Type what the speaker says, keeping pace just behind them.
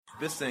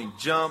This ain't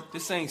Jump.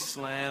 This ain't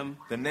Slam.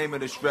 The name of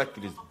this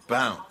record is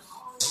Bounce.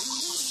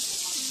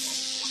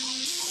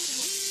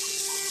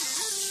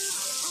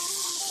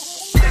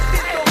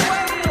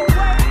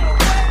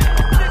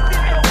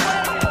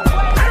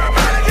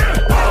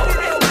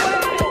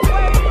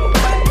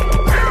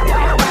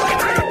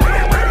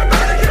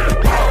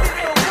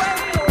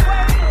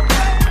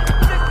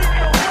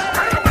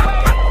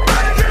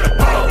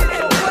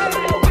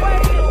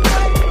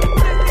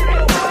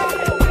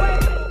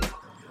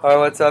 Alright,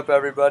 what's up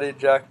everybody?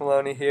 Jack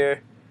Maloney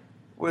here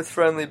with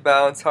Friendly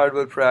Bounce,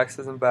 Hardwood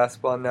Praxis and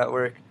Basketball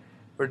Network.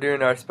 We're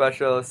doing our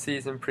special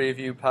season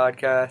preview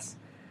podcast.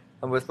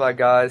 I'm with my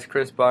guys,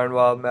 Chris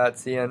Barnwell, Matt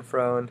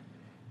Cianfrone.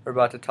 We're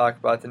about to talk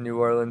about the New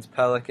Orleans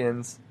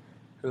Pelicans,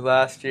 who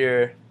last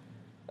year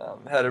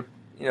had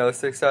a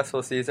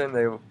successful season.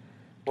 They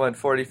went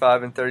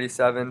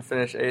 45-37,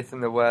 finished 8th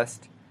in the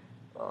West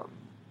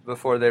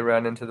before they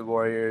ran into the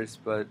Warriors,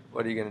 but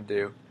what are you going to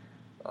do?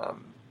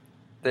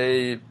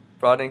 They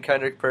brought in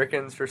Kendrick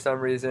Perkins for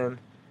some reason,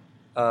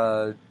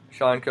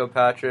 Sean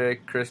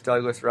Kilpatrick, Chris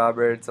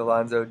Douglas-Roberts,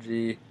 Alonzo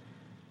G.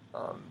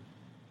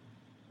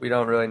 We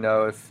don't really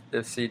know if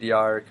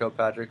CDR or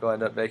Kilpatrick will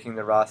end up making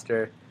the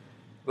roster.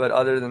 But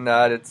other than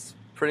that, it's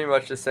pretty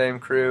much the same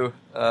crew.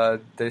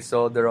 They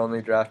sold their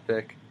only draft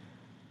pick,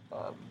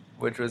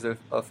 which was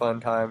a fun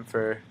time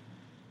for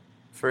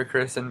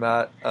Chris and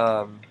Matt.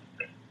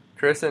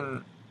 Chris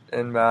and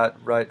Matt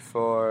write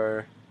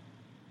for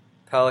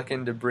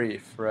Pelican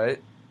Debrief,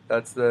 right?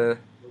 That's the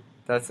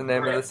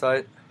name of the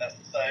site? That's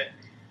the site.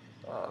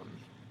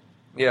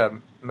 Yeah,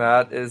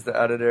 Matt is the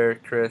editor.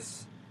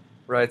 Chris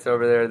writes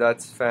over there.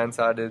 That's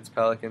Fansided's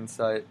Pelican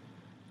site.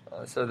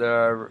 So there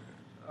are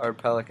our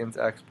Pelicans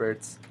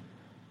experts.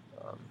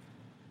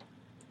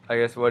 I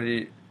guess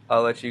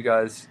I'll let you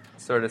guys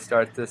sort of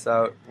start this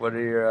out. What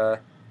are your,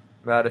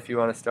 Matt, if you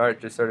want to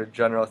start, just sort of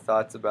general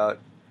thoughts about,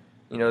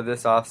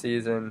 this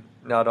offseason,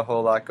 not a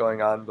whole lot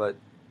going on, but,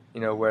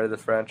 where the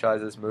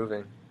franchise is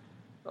moving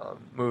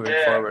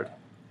forward.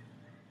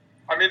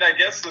 I mean, I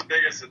guess the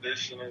biggest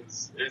addition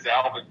is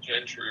Alvin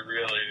Gentry,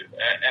 really,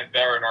 and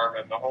Darren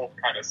Armand, the whole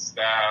kind of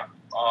staff.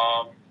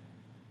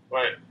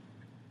 But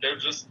they've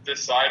just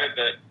decided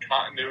that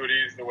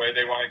continuity is the way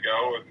they want to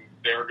go, and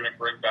they were going to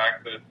bring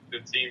back the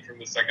team from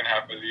the second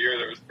half of the year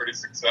that was pretty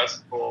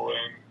successful.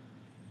 And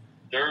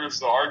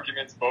there's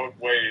arguments both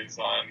ways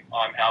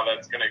on how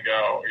that's going to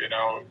go.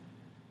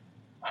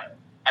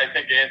 I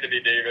think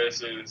Anthony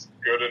Davis is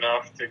good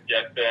enough to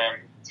get them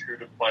to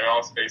the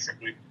playoffs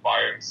basically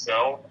by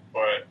himself,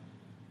 but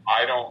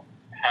I don't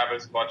have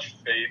as much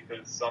faith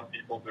as some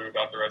people do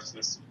about the rest of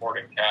the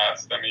supporting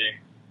cast. I mean,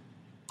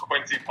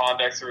 Quincy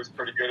Pondexter was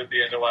pretty good at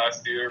the end of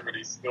last year, but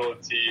he's still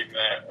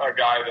a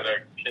guy that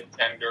a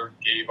contender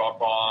gave up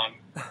on.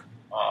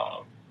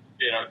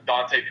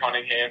 Dante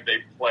Cunningham, they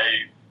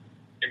play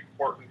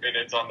important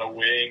minutes on the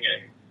wing,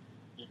 and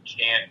he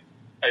can't.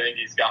 I think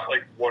he's got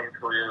like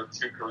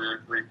two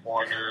career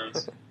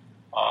three-pointers.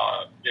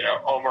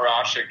 Omar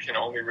Ashik can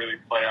only really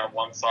play on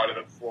one side of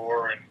the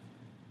floor and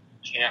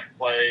can't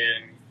play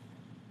in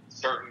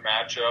certain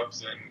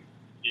matchups, and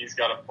he's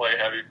got to play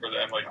heavy for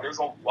them. Like, there's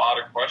a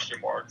lot of question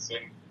marks,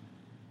 and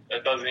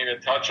that doesn't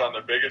even touch on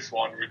the biggest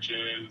one, which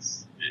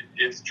is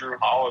Drew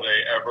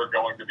Holiday ever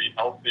going to be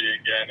healthy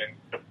again and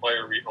the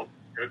player we hope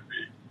he could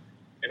be?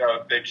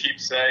 They keep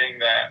saying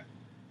that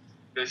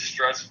this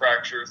stress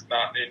fracture is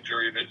not an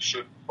injury that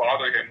should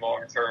bother him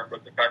long term,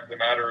 but the fact of the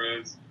matter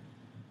is,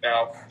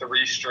 now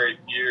 3 straight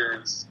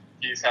years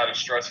he's had a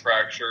stress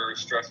fracture or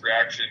stress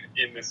reaction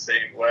in the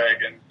same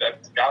leg, and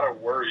that's got to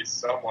worry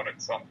someone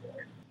at some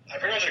point. I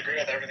pretty much agree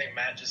with everything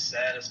Matt just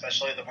said,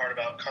 especially the part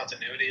about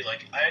continuity.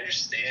 Like, I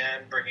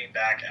understand bringing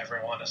back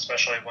everyone,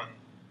 especially when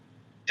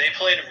they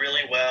played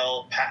really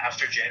well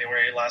after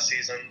January last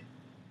season.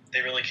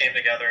 They really came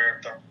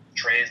together. The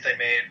trades they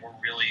made were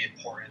really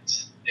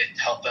important. It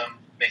helped them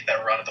make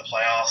that run at the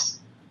playoffs.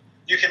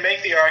 You can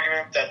make the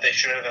argument that they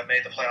should have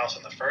made the playoffs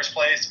in the first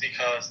place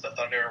because the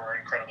Thunder were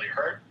incredibly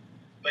hurt.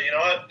 But you know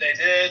what? They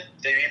did.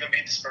 They even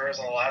beat the Spurs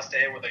on the last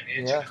day where they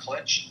needed to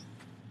clinch.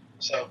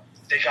 So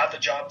they got the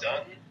job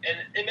done. And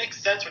it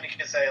makes sense when you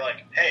can say,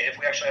 like, hey, if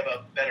we actually have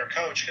a better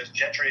coach, because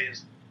Gentry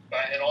is,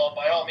 by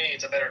all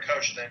means, a better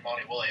coach than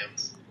Monty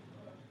Williams.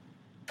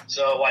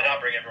 So why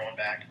not bring everyone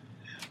back?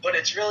 But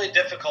it's really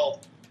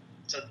difficult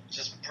to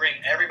just bring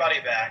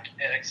everybody back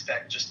and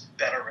expect just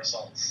better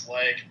results.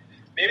 Like,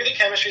 maybe the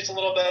chemistry's a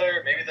little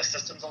better, maybe the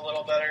system's a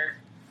little better,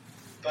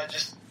 but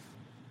just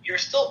you're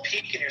still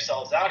peaking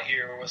yourselves out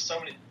here with so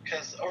many,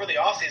 because over the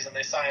offseason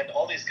they signed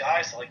all these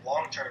guys to like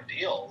long-term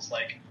deals.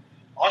 Like,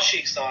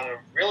 Ashik's on a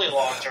really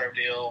long-term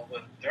deal,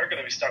 but they're going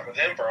to be stuck with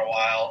him for a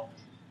while,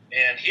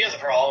 and he has a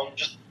problem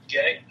just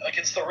getting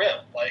against the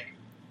rim. Like,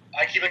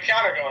 I keep a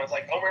counter going. It's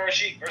like Omar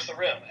Ashik versus the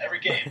rim every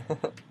game.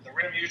 The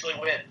rim usually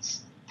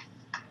wins.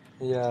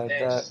 Yeah,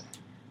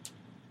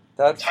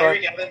 that's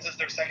Tyreek Evans is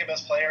their second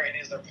best player, and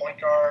he's their point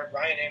guard.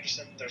 Ryan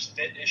Anderson, there's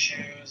fit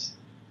issues.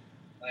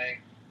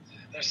 Like,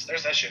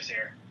 there's issues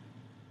here.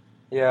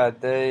 Yeah,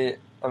 we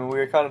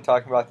were kind of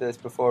talking about this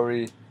before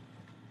we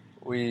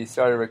we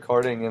started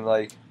recording, and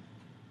like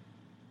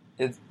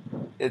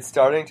it's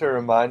starting to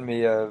remind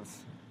me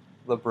of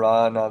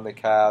LeBron on the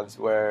Cavs,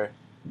 where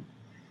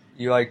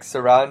you like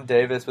surround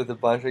Davis with a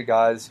bunch of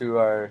guys who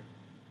are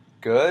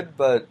good,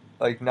 but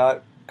like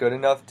not good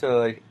enough to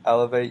like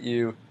elevate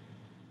you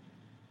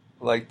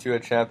like to a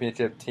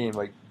championship team.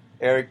 Like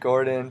Eric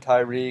Gordon,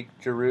 Tyreek,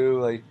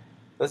 Giroux, like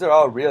those are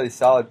all really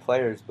solid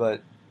players,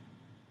 but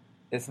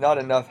it's not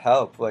enough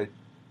help. Like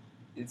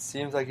it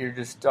seems like you're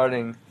just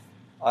starting.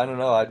 I don't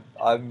know.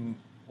 I'm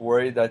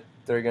worried that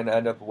they're going to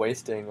end up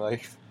wasting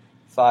like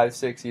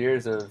 5-6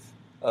 years of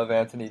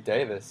Anthony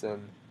Davis,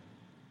 and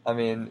I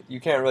mean you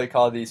can't really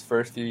call these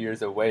first few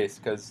years a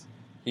waste because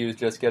he was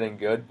just getting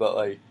good. But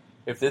like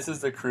if this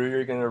is the crew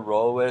you're going to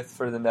roll with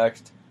for the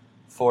next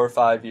 4 or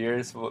 5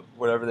 years,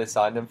 whatever they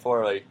signed him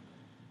for, like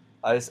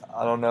I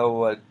don't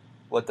know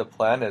what the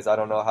plan is. I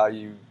don't know how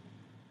you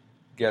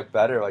get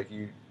better. Like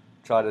you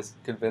try to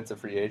convince a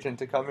free agent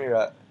to come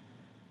here.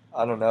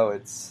 I don't know.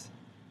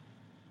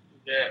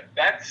 Yeah,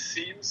 that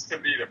seems to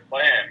be the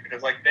plan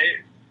because like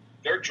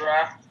their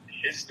draft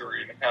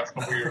history in the past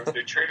couple years,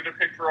 they traded a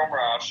pick for Omer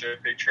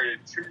Asik, they traded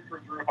 2 for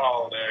Drew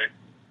Holiday,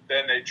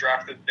 then they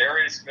drafted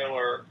Darius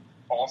Miller,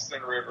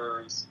 Austin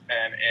Rivers,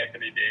 and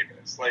Anthony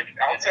Davis. Like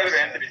outside of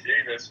Anthony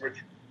Davis,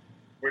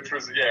 which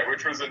was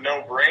a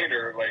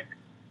no-brainer. Like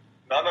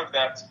none of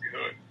that's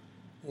good.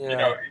 Yeah. You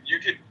know, you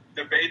could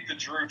debate the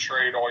Drew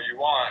trade all you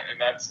want, and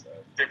that's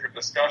a different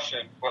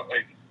discussion. But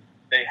like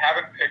they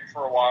haven't picked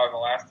for a while, and the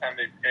last time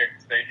they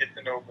picked, they hit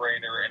the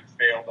no-brainer and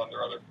failed on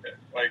their other pick.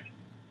 Like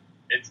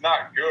it's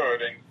not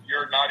good, and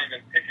you're not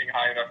even picking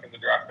high enough in the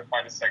draft to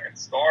find a second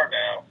star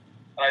now.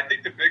 And I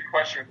think the big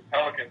question with the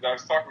Pelicans, I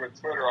was talking with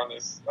Twitter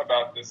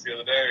about this the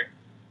other day,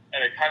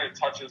 and it kind of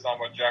touches on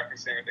what Jack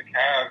was saying with the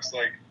Cavs.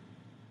 Like,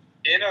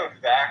 in a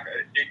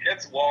vacuum, it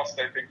gets lost,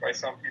 I think, by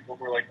some people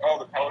who are like, oh,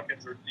 the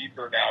Pelicans are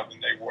deeper now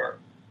than they were.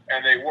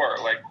 And they were.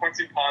 Like,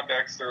 Quincy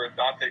Pondexter and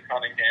Dante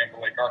Cunningham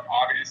are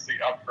obviously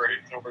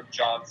upgrades over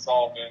John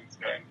Solomons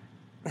and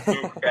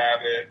Luke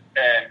Babbitt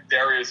and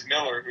Darius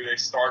Miller, who they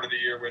started the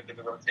year with in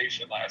the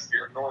rotation last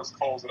year. Norris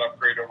Cole's an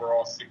upgrade over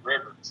Austin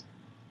Rivers.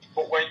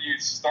 But when you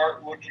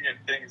start looking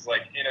at things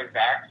like in a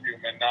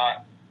vacuum and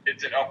not,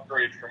 it's an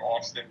upgrade from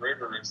Austin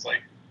Rivers,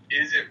 like,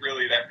 is it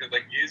really that good?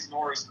 Like, is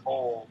Norris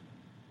Cole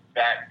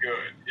that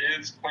good?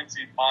 Is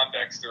Quincy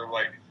Pondexter,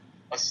 like,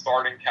 a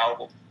starting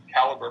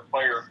caliber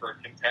player for a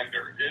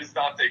contender? Is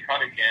Dante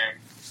Cunningham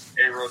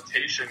a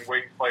rotation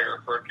wing player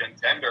for a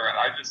contender? And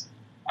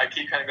I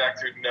keep coming back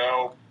to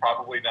no,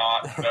 probably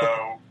not,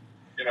 no.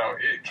 You know,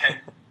 can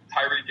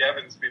Tyreek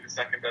Evans be the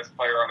second best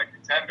player on a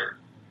contender?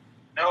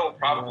 No,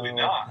 probably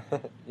not.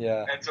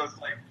 Yeah. And so it's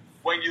like,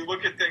 when you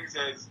look at things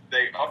as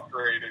they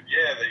upgraded,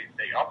 yeah,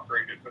 they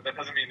upgraded, but that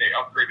doesn't mean they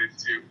upgraded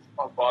to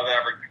above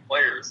average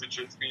players. It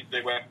just means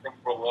they went from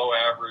below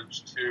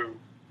average to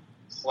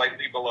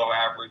slightly below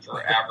average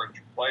or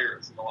average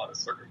players in a lot of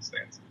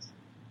circumstances.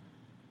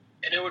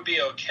 And it would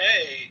be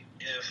okay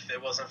if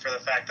it wasn't for the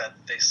fact that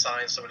they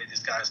signed so many of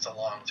these guys to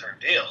long-term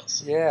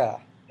deals. Yeah.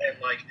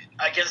 And, like,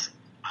 I guess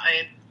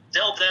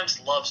Dell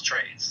Demps loves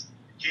trades.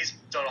 He's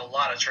done a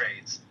lot of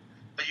trades.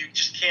 But you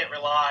just can't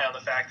rely on the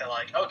fact that,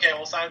 like, okay,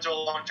 we'll sign him to a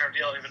long-term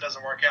deal, and if it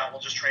doesn't work out,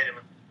 we'll just trade him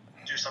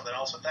and do something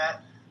else with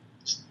that.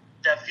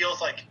 That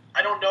feels like,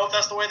 I don't know if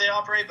that's the way they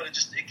operate, but it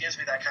gives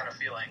me that kind of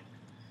feeling.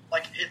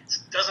 Like, it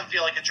doesn't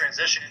feel like a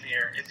transition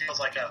year. It feels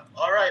like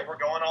all right, we're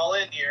going all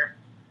in here.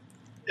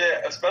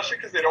 Yeah, especially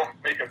because they don't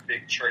make a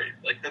big trade.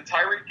 Like, the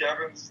Tyreek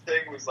Evans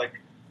thing was like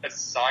a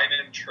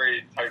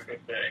sign-and-trade type of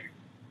thing.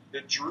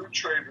 The Drew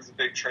trade was a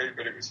big trade,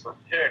 but it was for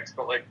picks.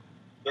 But, like,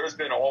 there's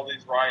been all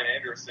these Ryan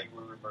Anderson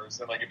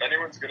rumors, and, like, if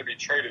anyone's going to be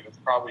traded, it's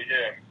probably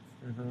him.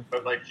 Mm-hmm.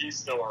 But, like, he's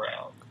still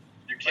around.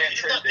 You can't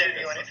trade Davis. He's not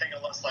giving you anything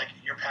unless, like,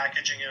 you're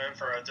packaging him in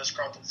for a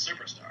disgruntled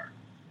superstar.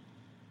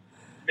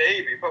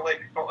 Maybe, but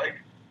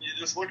you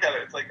just look at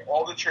it, it's like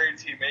all the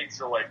trades he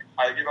makes are like,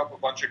 I give up a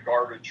bunch of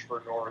garbage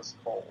for Norris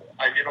Cole.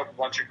 I give up a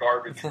bunch of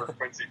garbage for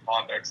Quincy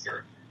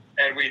Pondexter.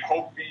 And we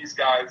hope these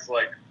guys,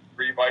 like,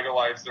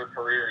 revitalize their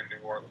career in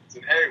New Orleans.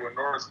 And, hey, when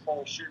Norris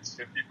Cole shoots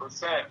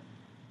 50%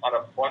 on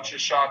a bunch of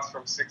shots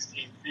from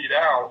 16 feet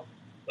out,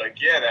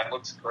 like, yeah, that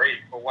looks great.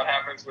 But what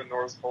happens when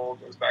Norris Cole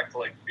goes back to,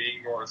 like,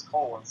 being Norris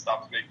Cole and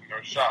stops making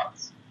those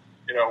shots?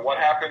 You know, what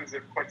happens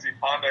if Quincy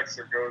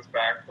Pondexter goes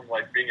back from,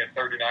 like, being a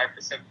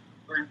 39%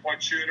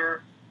 three-point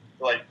shooter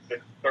like the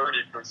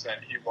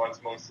 30% he was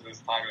most of his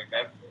time in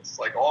Memphis?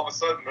 Like, all of a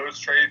sudden, those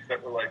trades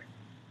that were like,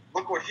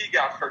 look what he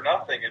got for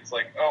nothing, it's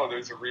like, oh,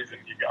 there's a reason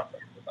he got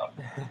them for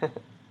nothing.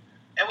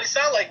 And we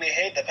sound like we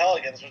hate the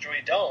Pelicans, which we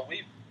don't.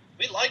 We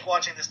like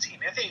watching this team.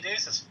 Anthony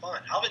Davis is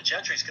fun. Alvin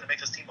Gentry's going to make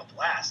this team a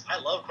blast. I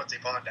love Quincy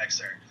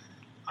Pondexter.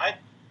 I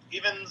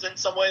even in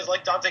some ways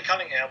like Dante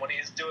Cunningham when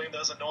he's doing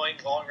those annoying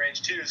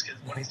long-range twos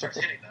when he starts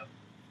hitting them.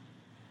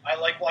 I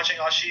like watching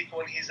Asik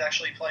when he's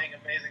actually playing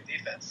amazing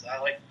defense. I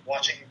like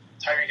watching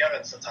Tyreek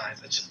Evans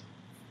sometimes. It's just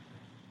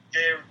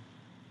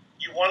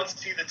you want to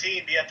see the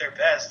team be at their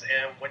best,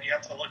 and when you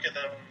have to look at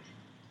them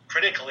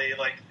critically,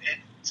 like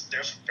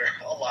there's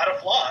a lot of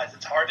flaws.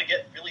 It's hard to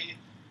get really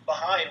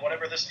behind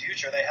whatever this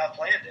future they have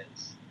planned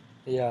is.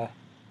 Yeah,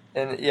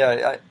 and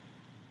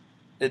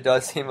it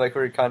does seem like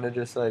we're kind of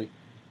just like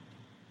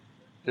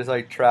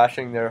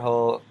trashing their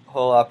whole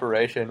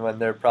operation when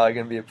they're probably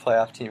going to be a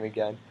playoff team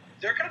again.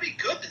 They're going to be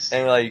good this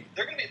year. And like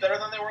they're going to be better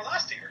than they were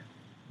last year.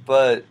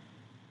 But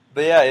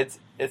yeah,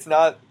 it's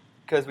not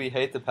because we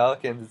hate the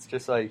Pelicans. It's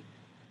just like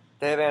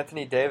they have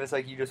Anthony Davis.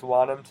 Like you just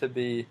want him to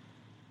be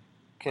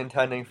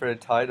contending for a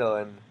title,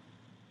 and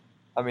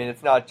I mean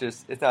it's not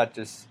just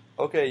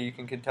okay. You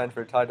can contend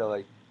for a title.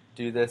 Like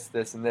do this,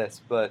 this, and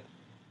this. But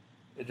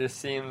it just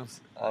seems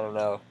I don't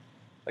know.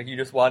 Like you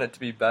just want it to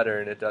be better,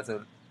 and it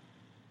doesn't.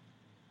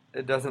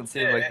 It doesn't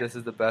seem like this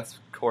is the best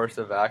course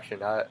of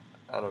action. I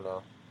don't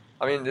know.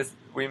 I mean,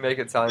 we make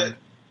it sound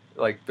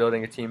like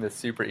building a team that's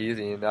super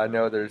easy, and I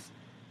know there's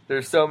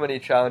so many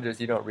challenges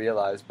you don't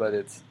realize, but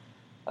it's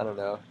I don't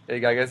know. I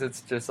guess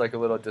it's just like a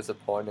little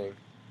disappointing.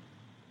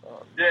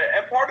 Yeah,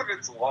 and part of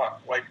it's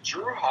luck. Like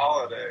Drew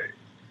Holiday,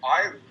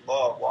 I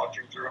love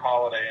watching Drew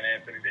Holiday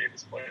and Anthony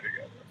Davis play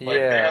together. Like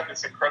they have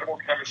this incredible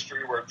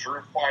chemistry where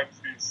Drew finds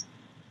these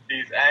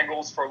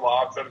angles for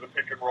lobs out of the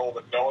pick and roll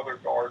that no other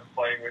guard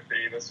playing with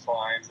Davis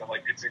finds, and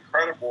like it's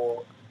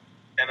incredible.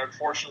 And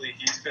unfortunately,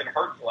 he's been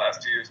hurt the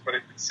last 2 years, but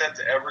it sets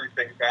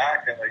everything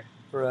back, and like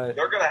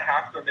they're going to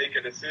have to make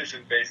a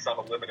decision based on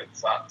a limited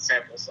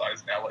sample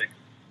size now. Like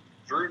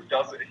Drew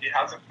he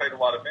hasn't played a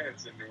lot of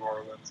minutes in New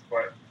Orleans,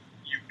 but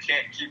you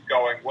can't keep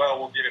going. Well,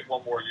 we'll give it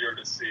one more year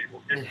to see.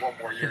 We'll give it one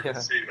more year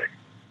to see. Like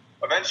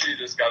eventually, you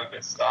just got to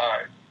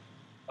decide.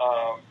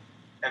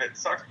 And it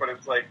sucks, but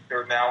it's like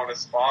they're now in a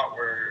spot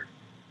where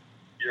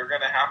you're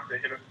going to have to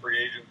hit a free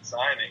agent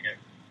signing. And,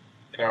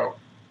 you know,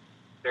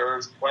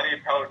 there's plenty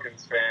of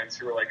Pelicans fans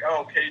who are like,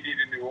 oh, KD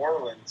to New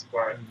Orleans,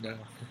 but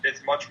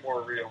it's much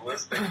more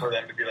realistic for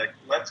them to be like,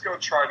 let's go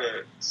try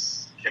to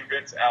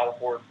convince Al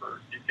Horford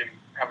he can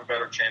have a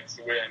better chance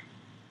to win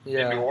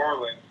in New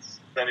Orleans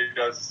than he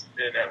does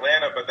in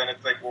Atlanta. But then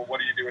it's like, well, what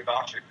do you do with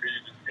Ashik, who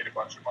you just paid a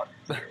bunch of money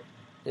to?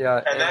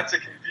 And that's a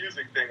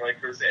confusing thing. Like,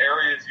 there's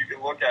areas you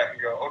can look at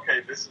and go,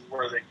 okay, this is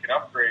where they can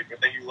upgrade. But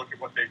then you look at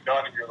what they've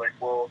done, and you're like,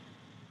 well,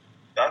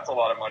 that's a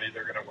lot of money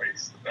they're going to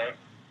waste. Then.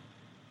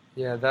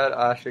 Yeah, that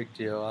Ashik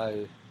deal,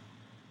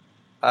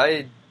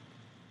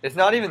 it's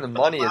not even the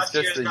money. It's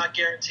just the not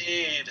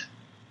guaranteed.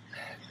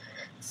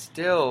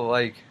 Still,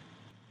 like,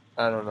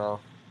 I don't know.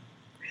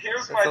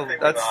 Here's my thing with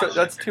Ashik.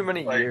 That's too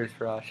many years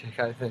for Ashik,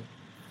 I think.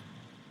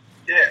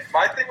 Yeah,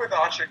 my thing with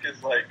Ashik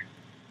is like,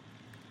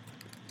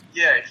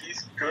 yeah,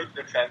 he's good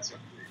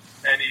defensively,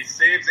 and he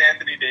saves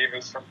Anthony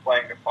Davis from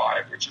playing the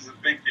 5, which is a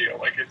big deal.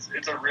 Like,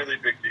 it's a really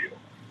big deal.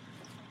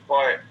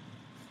 But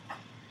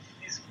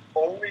he's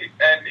only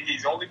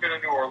been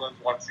in New Orleans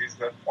one season.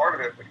 That's part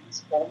of it. But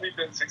he's only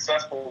been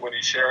successful when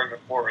he's sharing the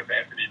floor with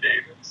Anthony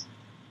Davis.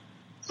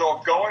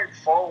 So going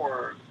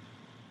forward,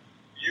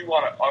 you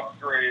want to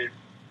upgrade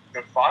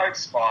the 5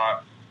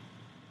 spot.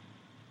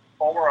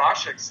 Omer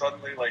Ashik's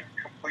suddenly like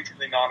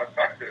completely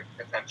non-effective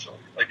potentially.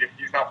 Like if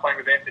he's not playing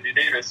with Anthony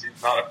Davis,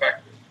 he's not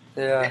effective.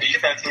 Yeah. The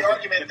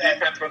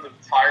defense was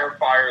a tire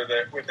fire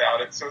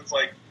without it. So it's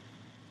like,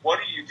 what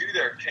do you do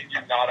there? Can you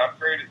not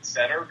upgrade at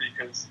center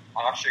because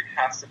Ashik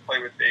has to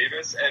play with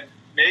Davis? And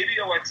maybe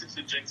Alexis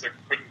Ajinça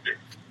couldn't do it.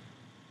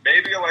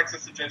 Maybe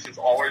Alexis Ajinça is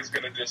always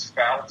going to just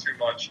foul too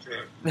much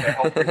to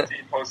help the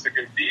team post a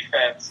good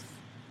defense.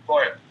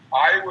 But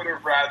I would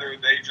have rather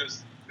they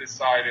just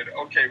decided,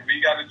 okay,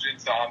 we got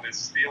Ajinça on this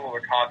steal of a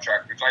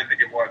contract, which I think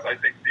it was. I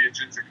think the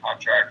Ajinça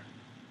contract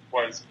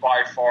was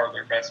by far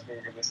their best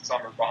move of this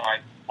summer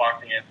behind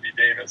locking Anthony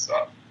Davis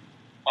up.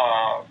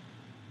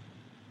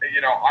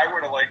 I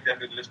would have liked them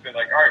to just been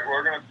like, all right,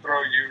 we're going to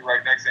throw you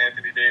right next to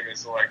Anthony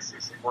Davis,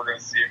 Alexis, and we're going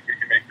to see if we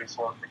can make this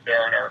work with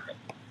Darren Erman.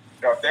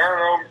 If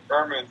Darren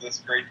Erman's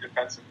this great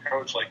defensive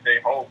coach like they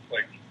hope,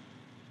 like,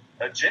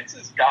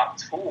 Ajinça's got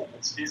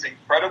tools. He's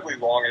incredibly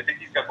long. I think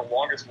he's got the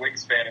longest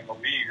wingspan in the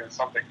league or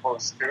something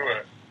close to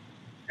it.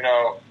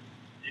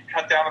 You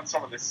cut down on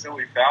some of the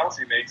silly fouls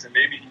he makes and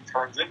maybe he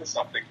turns into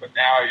something, but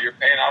now you're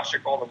paying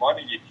Ashik all the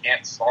money, you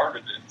can't start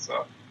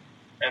Ajinça.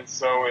 And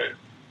so it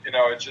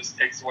just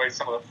takes away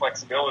some of the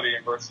flexibility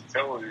and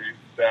versatility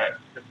that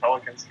the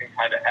Pelicans can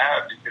kind of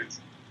have because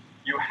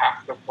you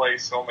have to play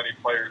so many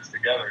players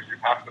together. You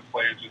have to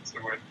play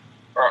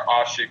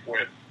Ashik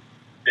with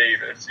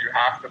Davis. You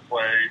have to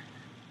play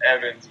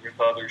Evans with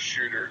other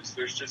shooters.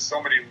 There's just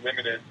so many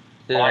limited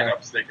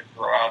lineups they can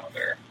throw out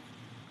there.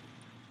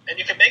 And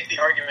you can make the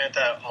argument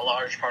that a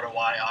large part of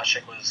why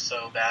Ashik was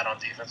so bad on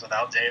defense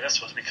without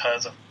Davis was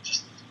because of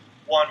just,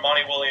 one,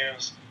 Monty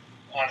Williams'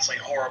 honestly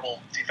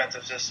horrible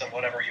defensive system.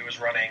 Whatever he was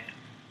running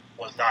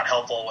was not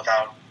helpful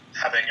without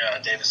having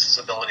Davis'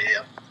 ability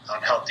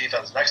on help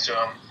defense next to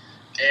him.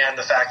 And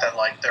the fact that,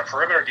 like, their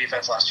perimeter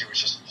defense last year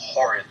was just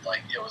horrid.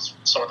 Like, it was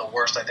some of the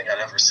worst I think I'd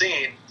ever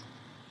seen.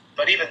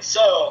 But even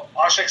so,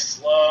 Ashik's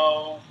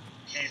slow.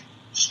 He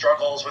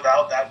struggles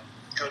without that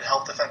good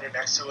help defender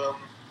next to him.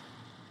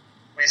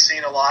 We've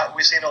seen a lot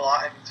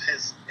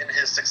in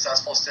his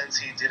successful stints.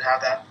 He did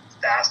have that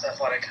fast,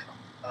 athletic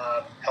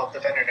help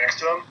defender next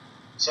to him.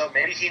 So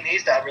maybe he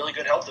needs that really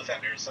good help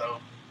defender. So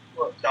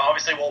now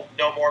obviously we'll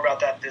know more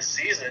about that this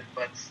season,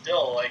 but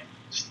still, like,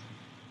 just,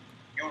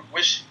 you would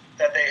wish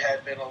that they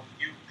had been.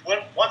 You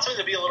would want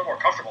something to be a little more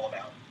comfortable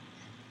about.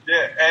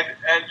 Yeah,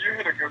 and you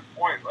hit a good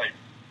point. Like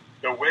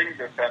the wing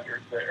defender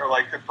thing, or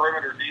like the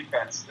perimeter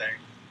defense thing.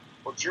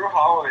 Well, Drew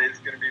Holiday is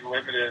going to be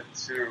limited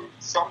to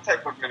some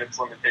type of minutes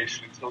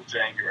limitation until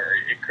January.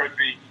 It could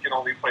be he can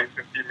only play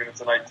 15 minutes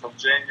a night until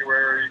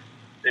January.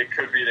 It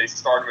could be they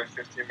start him at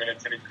 15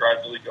 minutes and he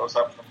gradually goes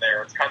up from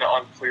there. It's kind of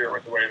unclear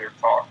with the way they're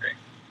talking.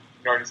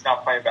 You know, he's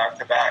not playing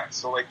back-to-back.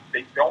 So, like,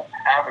 they don't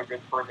have a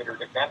good perimeter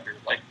defender.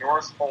 Like,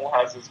 Norris Cole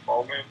has his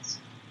moments,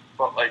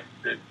 but, like,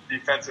 the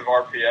defensive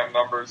RPM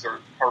numbers are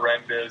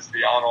horrendous.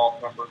 The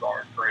on-off numbers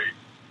aren't great.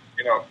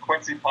 You know,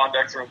 Quincy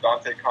Pondexter and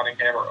Dante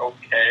Cunningham are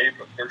okay,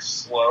 but they're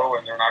slow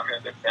and they're not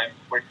going to defend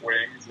quick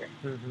wings.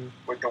 And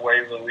with the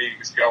way the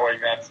league's going,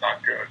 that's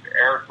not good.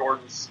 Eric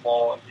Gordon's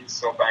small and he's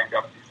so banged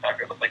up, he's not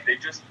good. But, like, they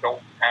just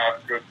don't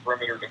have good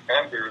perimeter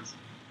defenders,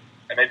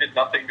 and they did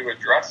nothing to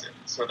address it.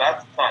 So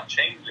that's not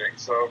changing.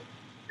 So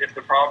if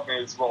the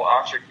problem is, well,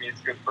 Ashik needs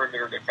good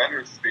perimeter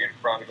defenders to be in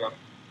front of him,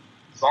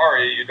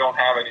 sorry, you don't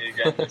have any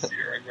again this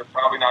year, and you're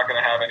probably not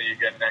going to have any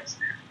again next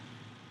year.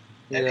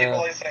 And people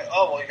always say,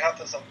 oh, well, you got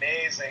this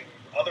amazing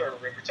other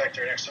rim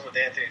protector next to him with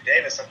Anthony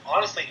Davis. And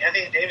honestly,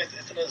 Anthony Davis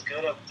isn't as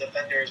good a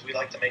defender as we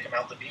like to make him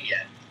out to be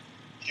yet.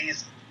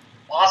 He's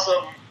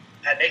awesome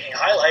at making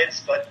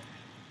highlights, but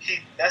he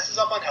messes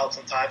up on help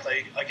sometimes.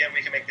 Like, again,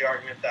 we can make the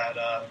argument that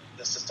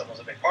the system was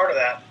a big part of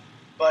that.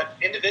 But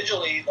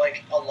individually,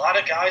 like, a lot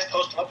of guys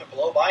post him up and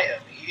blow by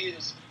him. He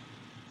is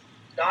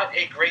not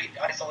a great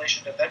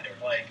isolation defender.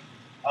 Like,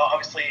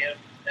 obviously,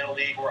 in a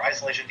league where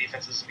isolation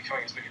defense is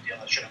becoming as big a deal,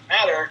 that shouldn't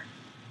matter.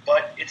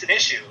 But it's an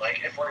issue.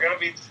 Like, if we're going to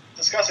be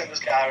discussing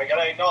this guy, we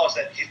got to acknowledge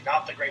that he's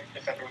not the great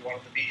defender we want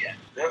him to be yet.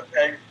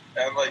 Yep,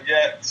 and like,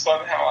 yet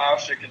somehow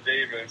Ashik and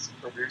Davis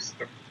produced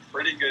a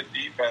pretty good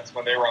defense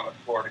when they were on the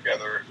floor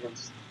together. It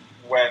was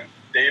when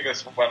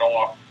Davis went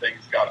off,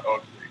 things got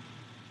ugly.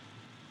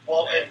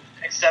 Well,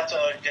 except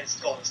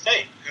against Golden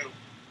State, who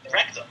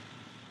wrecked them.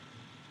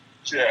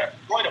 Yeah.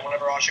 Destroyed him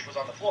whenever Ashik was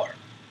on the floor.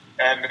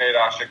 And made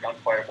Ashik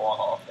unplayable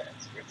on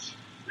offense, which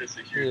is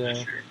a huge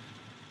issue.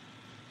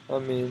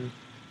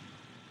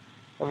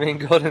 I mean,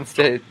 Golden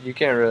State, you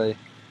can't really.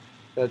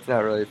 That's not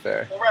really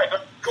fair. Well, right,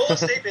 but Golden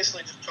State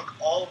basically just took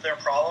all of their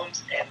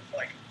problems and,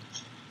 like,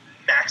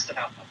 maxed them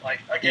out. Like,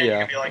 again, you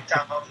can be like,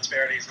 talent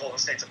disparities, Golden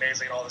State's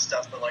amazing and all this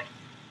stuff, but, like,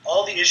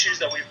 all the issues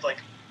that we've, like,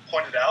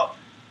 pointed out,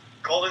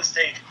 Golden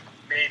State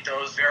made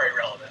those very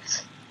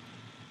relevant.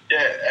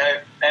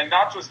 Yeah, and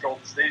not just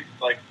Golden State,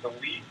 like, the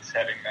league's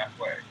heading that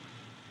way.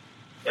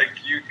 Like,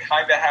 you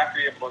kind of have to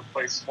be able to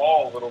play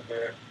small a little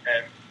bit,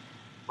 and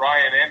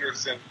Ryan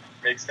Anderson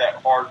makes that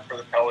hard for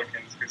the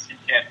Pelicans because he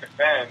can't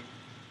defend,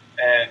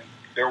 and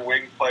their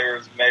wing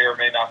players may or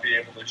may not be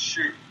able to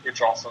shoot,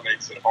 which also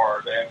makes it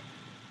hard. And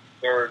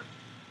their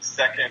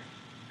second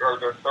or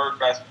their third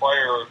best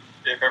player,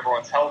 if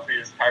everyone's healthy,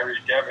 is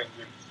Tyreek Evans,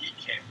 and he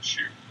can't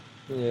shoot.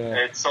 Yeah.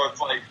 And so it's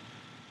like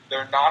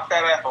they're not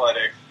that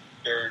athletic.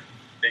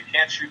 They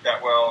can't shoot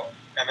that well.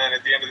 And then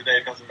at the end of the day,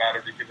 it doesn't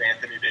matter because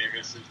Anthony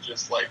Davis is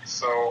just like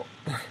so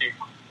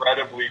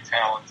incredibly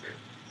talented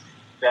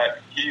that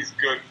he's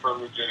good for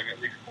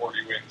legitimately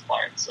 40 wins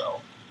by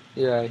himself.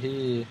 Yeah,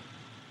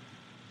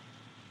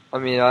 I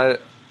mean, I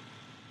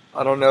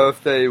don't know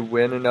if they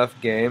win enough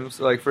games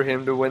like for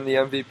him to win the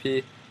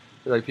MVP.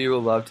 Like,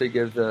 people love to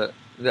give the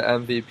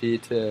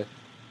MVP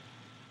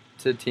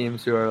to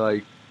teams who are,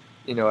 like,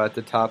 you know, at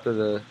the top of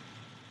the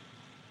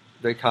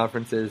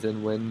conferences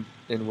and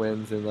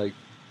wins, and like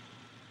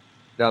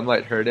that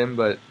might hurt him.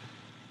 But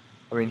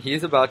I mean,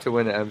 he's about to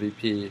win an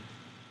MVP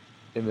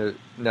in the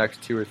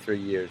next 2 or 3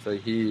 years.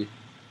 Like, we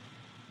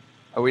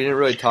didn't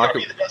really talk.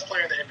 He's the best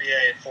player in the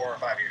NBA in 4 or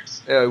 5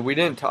 years. Yeah, we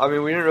didn't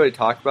really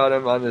talk about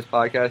him on this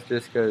podcast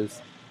just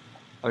because.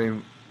 I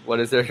mean, what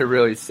is there to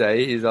really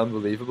say? He's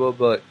unbelievable.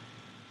 But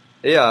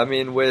yeah, I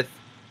mean, with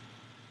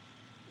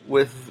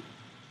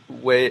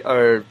Wade,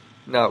 or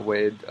not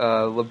Wade,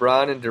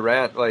 LeBron and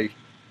Durant, like,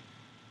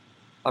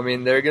 I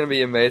mean, they're going to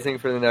be amazing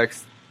for the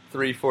next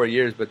 3-4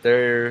 years. But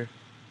they're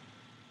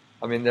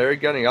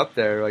getting up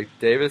there. Like,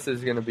 Davis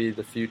is going to be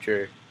the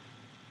future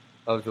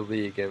of the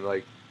league, and,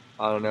 like,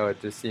 I don't know,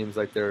 it just seems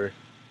like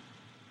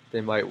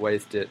they might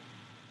waste it.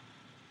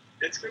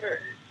 It's tough.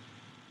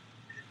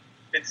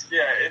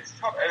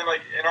 And,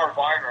 like, in our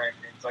Vine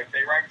rankings, like,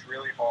 they ranked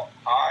really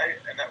high,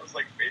 and that was,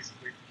 like,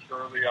 basically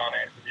purely on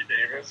Anthony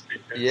Davis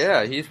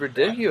because he's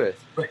ridiculous.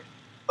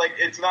 Like,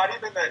 it's not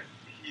even that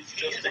he's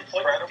just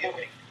incredible.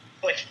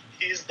 Like,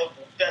 he's the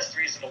best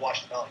reason to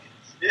watch the Pelicans.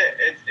 Yeah,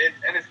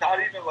 and it's not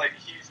even like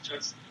he's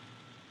just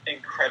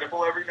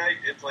incredible every night.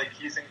 It's like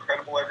he's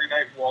incredible every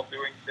night while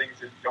doing things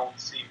that don't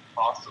seem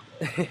possible.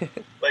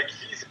 Like,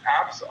 he's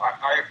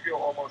I feel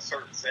almost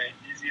certain saying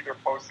he's either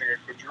posting a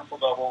quadruple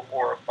double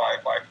or a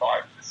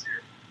 5x5 this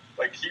year.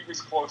 Like, he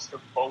was close to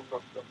both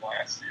of them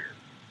last year.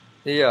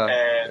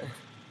 Yeah.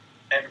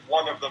 And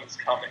one of them's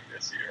coming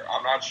this year.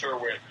 I'm not sure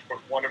which, but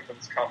one of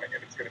them's coming,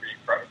 and it's going to be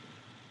incredible.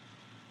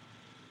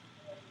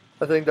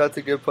 I think that's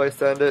a good place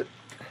to end it.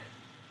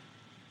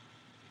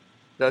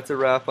 That's a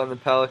wrap on the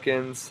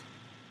Pelicans.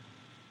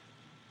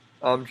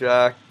 I'm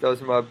Jack.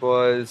 Those are my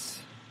boys,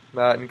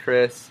 Matt and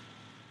Chris.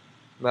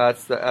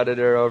 Matt's the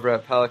editor over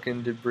at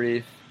Pelican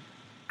Debrief.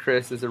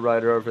 Chris is a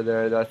writer over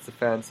there. That's the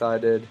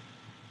fan-sided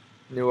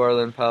New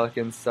Orleans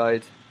Pelicans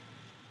site.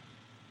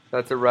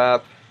 That's a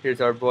wrap.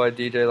 Here's our boy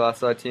DJ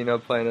Los Latino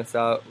playing us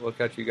out. We'll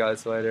catch you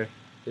guys later.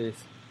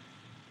 Peace.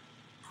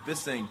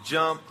 This ain't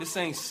jump. This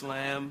ain't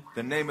slam.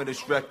 The name of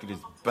this record is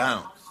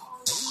Bounce.